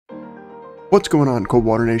What's going on,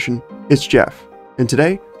 Coldwater Nation? It's Geoff, and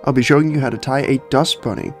today I'll be showing you how to tie a dust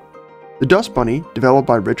bunny. The dust bunny, developed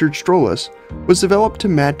by Richard Strolis, was developed to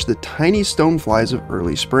match the tiny stoneflies of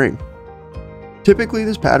early spring. Typically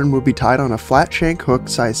this pattern would be tied on a flat shank hook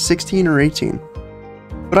size 16 or 18,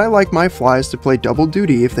 but I like my flies to play double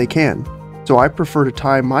duty if they can, so I prefer to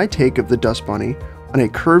tie my take of the dust bunny on a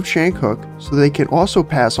curved shank hook so they can also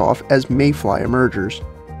pass off as mayfly emergers.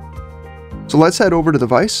 So let's head over to the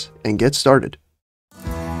vise and get started.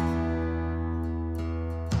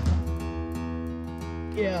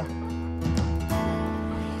 Yeah.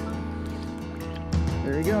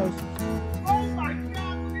 There he goes. Oh my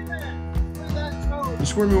god, look at that! Look at that toe! The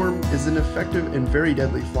squirmy worm is an effective and very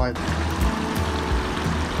deadly fly.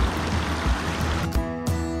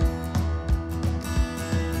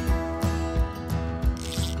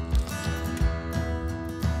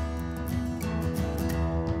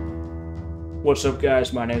 What's up,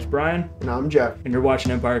 guys? My name's Brian, And I'm Geoff. and you're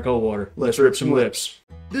watching Coldwater. Let's rip some lips.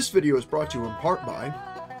 This video is brought to you in part by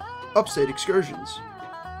Upstate Excursions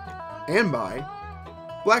and by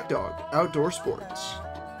Black Dog Outdoor Sports.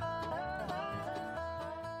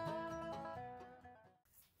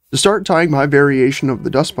 To start tying my variation of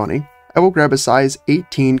the dust bunny, I will grab a size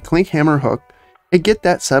 18 clink hammer hook and get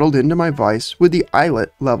that settled into my vise with the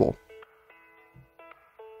eyelet level.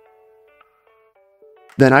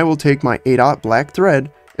 Then I will take my 8/0 black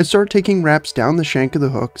thread and start taking wraps down the shank of the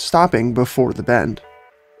hook, stopping before the bend.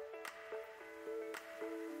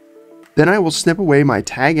 Then I will snip away my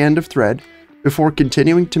tag end of thread before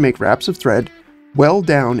continuing to make wraps of thread well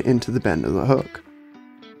down into the bend of the hook.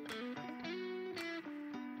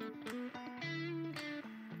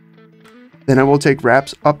 Then I will take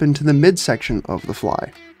wraps up into the midsection of the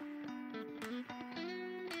fly.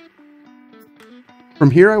 From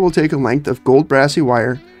here I will take a length of gold brassy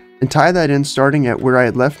wire and tie that in starting at where I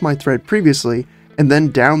had left my thread previously and then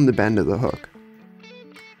down the bend of the hook.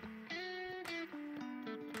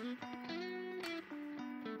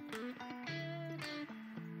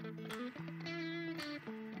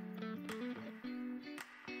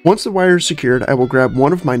 Once the wire is secured, I will grab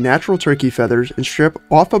one of my natural turkey feathers and strip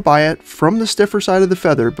off a biot from the stiffer side of the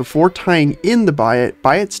feather before tying in the biot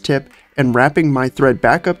by its tip and wrapping my thread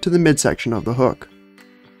back up to the midsection of the hook.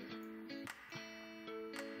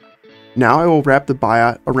 Now I will wrap the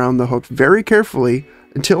biot around the hook very carefully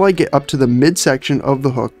until I get up to the midsection of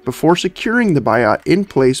the hook before securing the biot in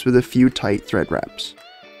place with a few tight thread wraps.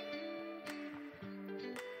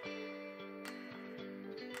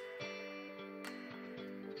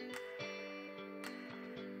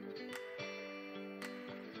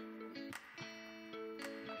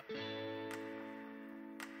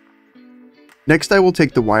 Next I will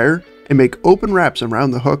take the wire and make open wraps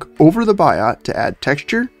around the hook over the biot to add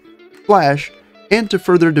texture, flash, and to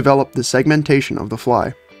further develop the segmentation of the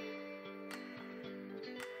fly.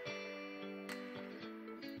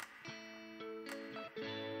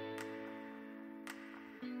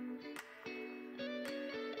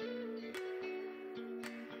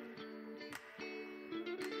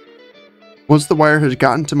 Once the wire has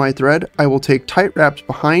gotten to my thread, I will take tight wraps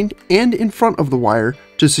behind and in front of the wire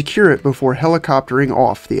to secure it before helicoptering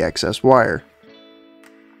off the excess wire.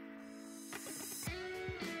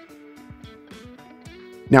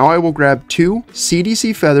 Now I will grab two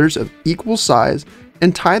CDC feathers of equal size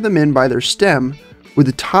and tie them in by their stem with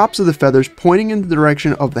the tops of the feathers pointing in the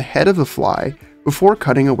direction of the head of the fly before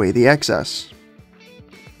cutting away the excess.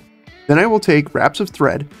 Then I will take wraps of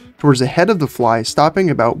thread towards the head of the fly, stopping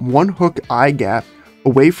about one hook eye gap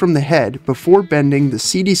away from the head before bending the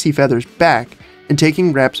CDC feathers back and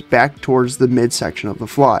taking wraps back towards the midsection of the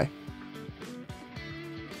fly.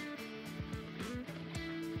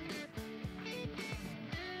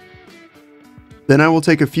 Then I will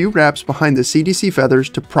take a few wraps behind the CDC feathers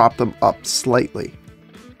to prop them up slightly.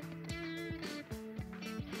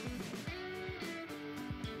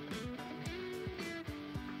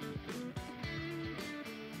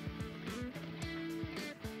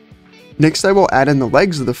 Next I will add in the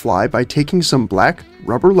legs of the fly by taking some black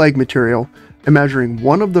rubber leg material and measuring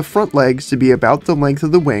one of the front legs to be about the length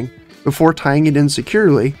of the wing before tying it in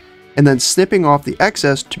securely, and then snipping off the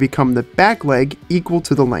excess to become the back leg equal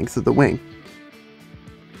to the length of the wing.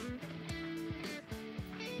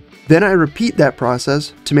 Then I repeat that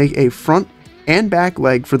process to make a front and back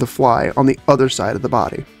leg for the fly on the other side of the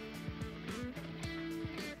body.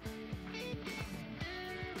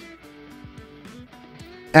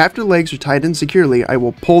 After the legs are tied in securely, I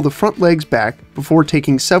will pull the front legs back before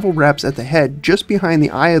taking several wraps at the head just behind the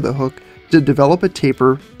eye of the hook to develop a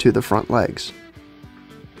taper to the front legs.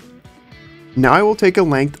 Now I will take a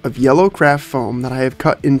length of yellow craft foam that I have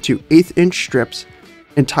cut into 1/8 inch strips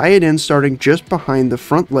and tie it in starting just behind the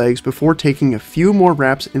front legs before taking a few more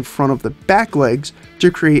wraps in front of the back legs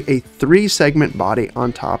to create a 3-segment body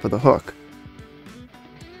on top of the hook.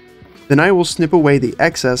 Then I will snip away the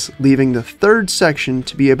excess, leaving the third section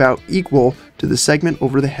to be about equal to the segment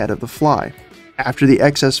over the head of the fly. After the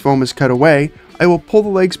excess foam is cut away, I will pull the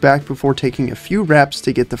legs back before taking a few wraps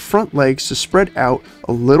to get the front legs to spread out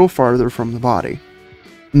a little farther from the body.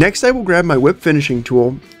 Next, I will grab my whip finishing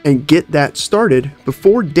tool and get that started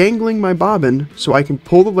before dangling my bobbin so I can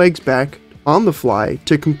pull the legs back on the fly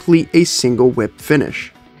to complete a single whip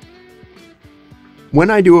finish. When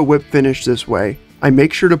I do a whip finish this way, I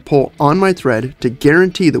make sure to pull on my thread to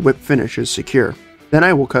guarantee the whip finish is secure. Then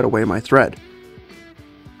I will cut away my thread.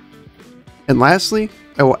 And lastly,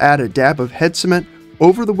 I will add a dab of head cement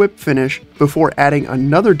over the whip finish before adding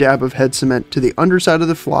another dab of head cement to the underside of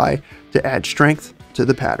the fly to add strength to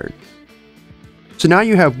the pattern. So now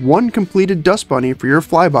you have one completed dust bunny for your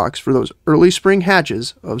fly box for those early spring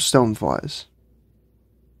hatches of stoneflies.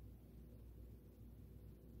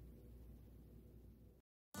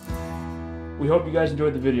 We hope you guys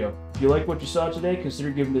enjoyed the video. If you like what you saw today,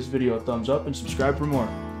 consider giving this video a thumbs up and subscribe for more.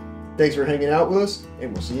 Thanks for hanging out with us,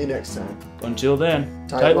 and we'll see you next time. Until then,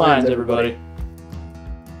 tight lines, everybody.